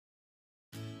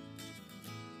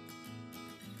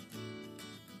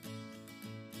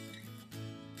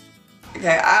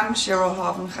Okay, I'm Cheryl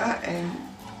Havenga and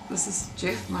this is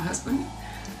Geoff, my husband.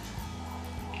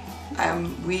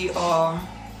 We are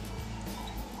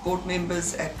board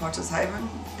members at Potter's Haven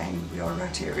and we are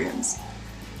Rotarians.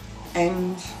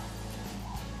 And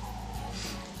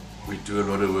we do a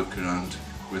lot of work around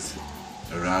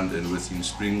and within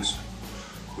Springs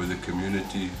with the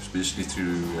community, especially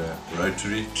through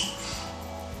Rotary,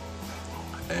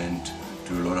 and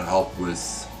do a lot of help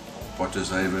with Potter's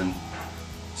Haven,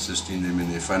 assisting them in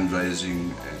their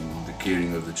fundraising and the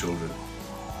caring of the children.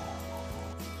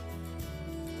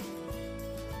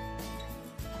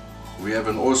 We have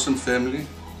an awesome family.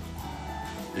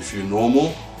 If you're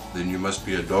normal, then you must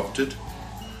be adopted.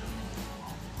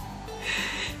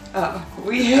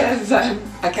 We have,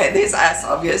 okay, there's us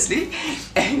obviously,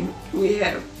 and we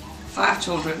have 5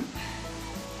 children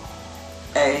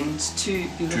and 2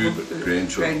 beautiful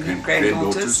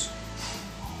granddaughters.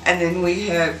 And then we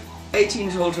have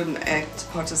 18 children at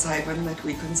Potter's Haven that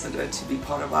we consider to be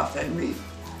part of our family.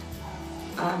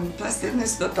 Plus then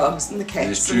there's the dogs and the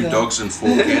cats. There's 2 dogs and 4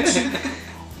 cats.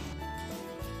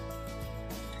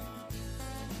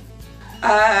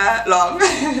 Long.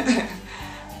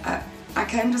 I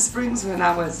came to Springs when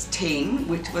I was 10,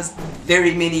 which was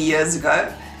very many years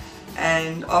ago,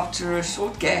 and after a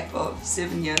short gap of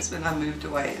 7 years when I moved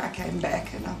away, I came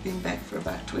back, and I've been back for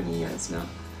about 20 years now.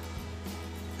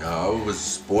 Yeah, I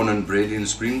was born and bred in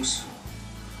Springs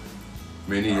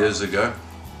many years ago.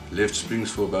 Left Springs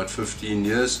for about 15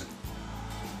 years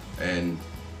and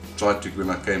when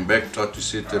I came back, tried to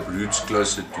set up roots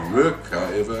closer to work.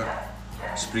 However,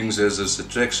 Springs has this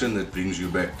attraction that brings you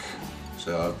back.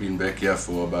 So I've been back here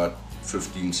for about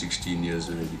 15, 16 years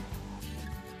already.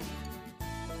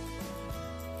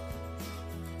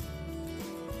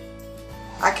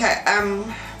 Okay,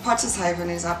 Potter's Haven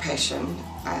is our passion.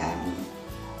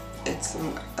 It's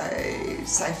a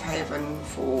safe haven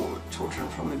for children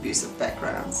from abusive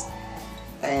backgrounds,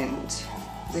 and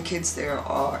the kids there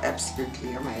are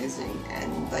absolutely amazing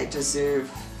and they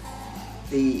deserve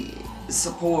the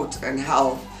support and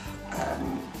help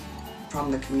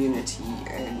from the community.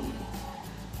 And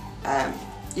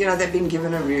you know, they've been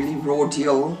given a really raw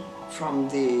deal from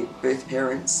their birth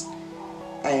parents,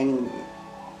 and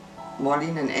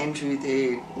Marlene and Andrew,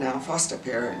 they're now foster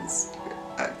parents.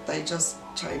 They just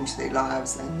changed their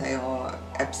lives and they are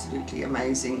absolutely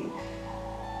amazing.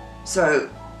 So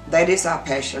that is our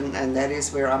passion and that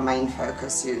is where our main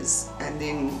focus is. And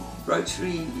then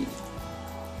Rotary.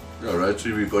 Yeah,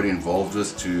 Rotary we got involved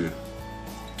with to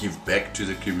give back to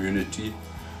the community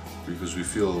because we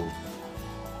feel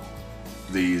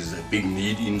there is a big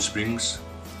need in Springs,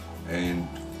 and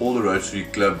all the Rotary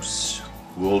clubs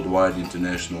worldwide,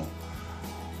 international,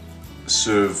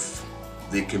 serve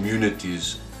their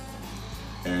communities,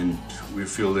 and we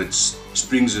feel that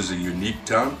Springs is a unique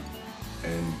town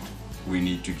and we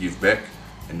need to give back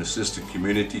and assist the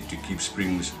community to keep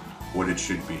Springs what it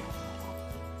should be.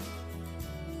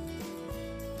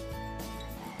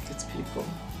 It's people,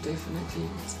 definitely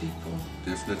it's people.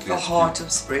 Definitely. The heart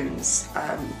of Springs.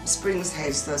 Springs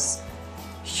has this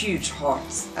huge heart.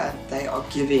 They are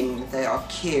giving, they are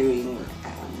caring.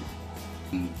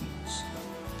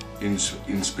 In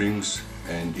Springs,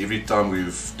 and every time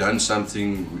we've done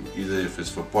something, either if it's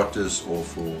for Potters or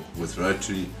with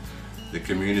Rotary, the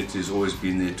community has always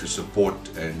been there to support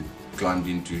and climbed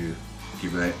in to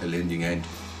give a lending hand.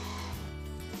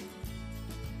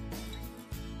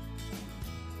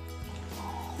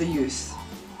 The youth.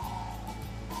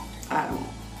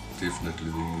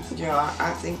 Definitely the youth. Yeah,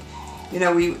 I think, you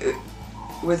know,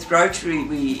 with Rotary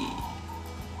we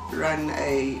run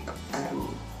a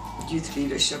youth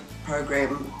leadership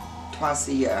program twice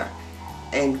a year,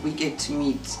 and we get to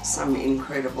meet some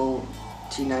incredible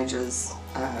teenagers.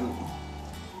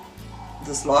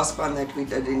 This last one that we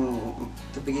did in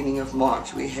the beginning of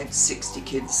March, we had 60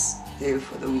 kids there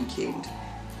for the weekend,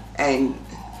 and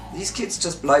these kids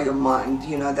just blow your mind.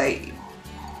 You know, they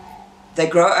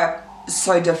grow up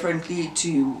so differently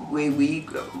to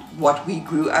what we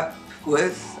grew up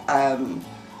with.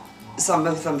 Some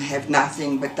of them have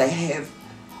nothing, but they have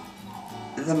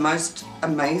the most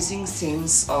amazing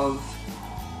sense of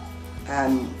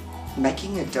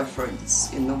making a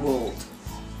difference in the world.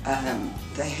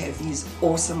 They have these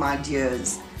awesome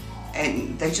ideas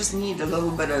and they just need a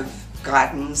little bit of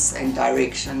guidance and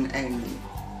direction, and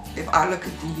if I look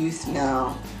at the youth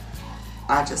now,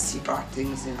 I just see bright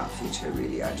things in our future,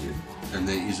 really I do. And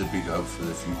there is a big hope for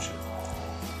the future.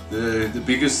 The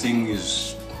biggest thing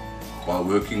is, while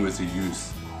working with the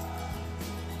youth,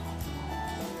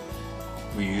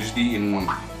 we usually,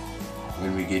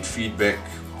 when we get feedback,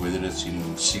 whether it's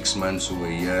in 6 months or a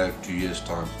year, 2 years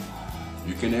time,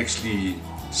 you can actually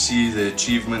see the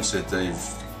achievements that they've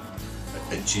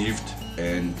achieved,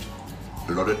 and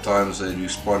a lot of times they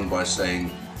respond by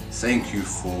saying thank you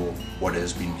for what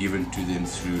has been given to them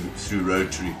through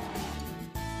Rotary.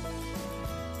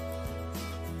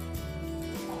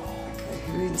 Okay,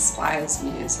 who inspires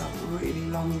me is a really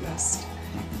long list.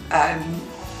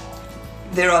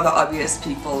 There are the obvious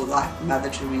people like Mother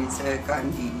Teresa,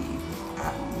 Gandhi,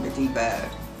 Madiba.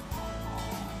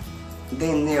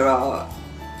 Then there are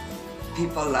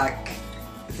people like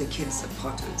the kids at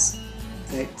Potters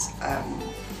that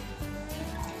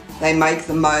they make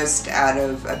the most out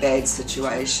of a bad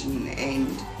situation,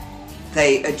 and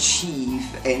they achieve,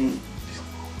 and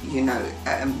you know,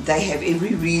 they have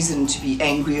every reason to be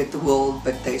angry at the world,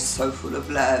 but they're so full of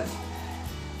love.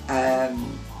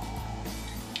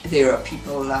 There are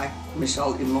people like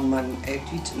Michelle Immelman at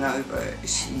Utanova.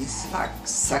 She's like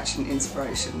such an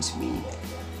inspiration to me.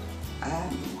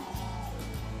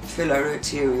 Fellow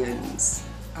Rotarians,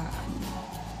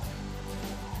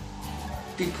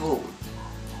 people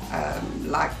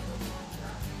like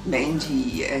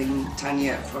Mandy and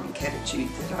Tanya from Catitude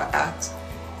that are out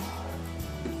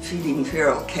feeding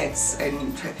feral cats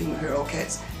and trapping feral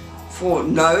cats for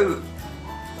no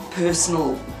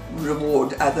personal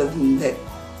reward other than that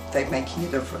they're making a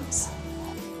difference.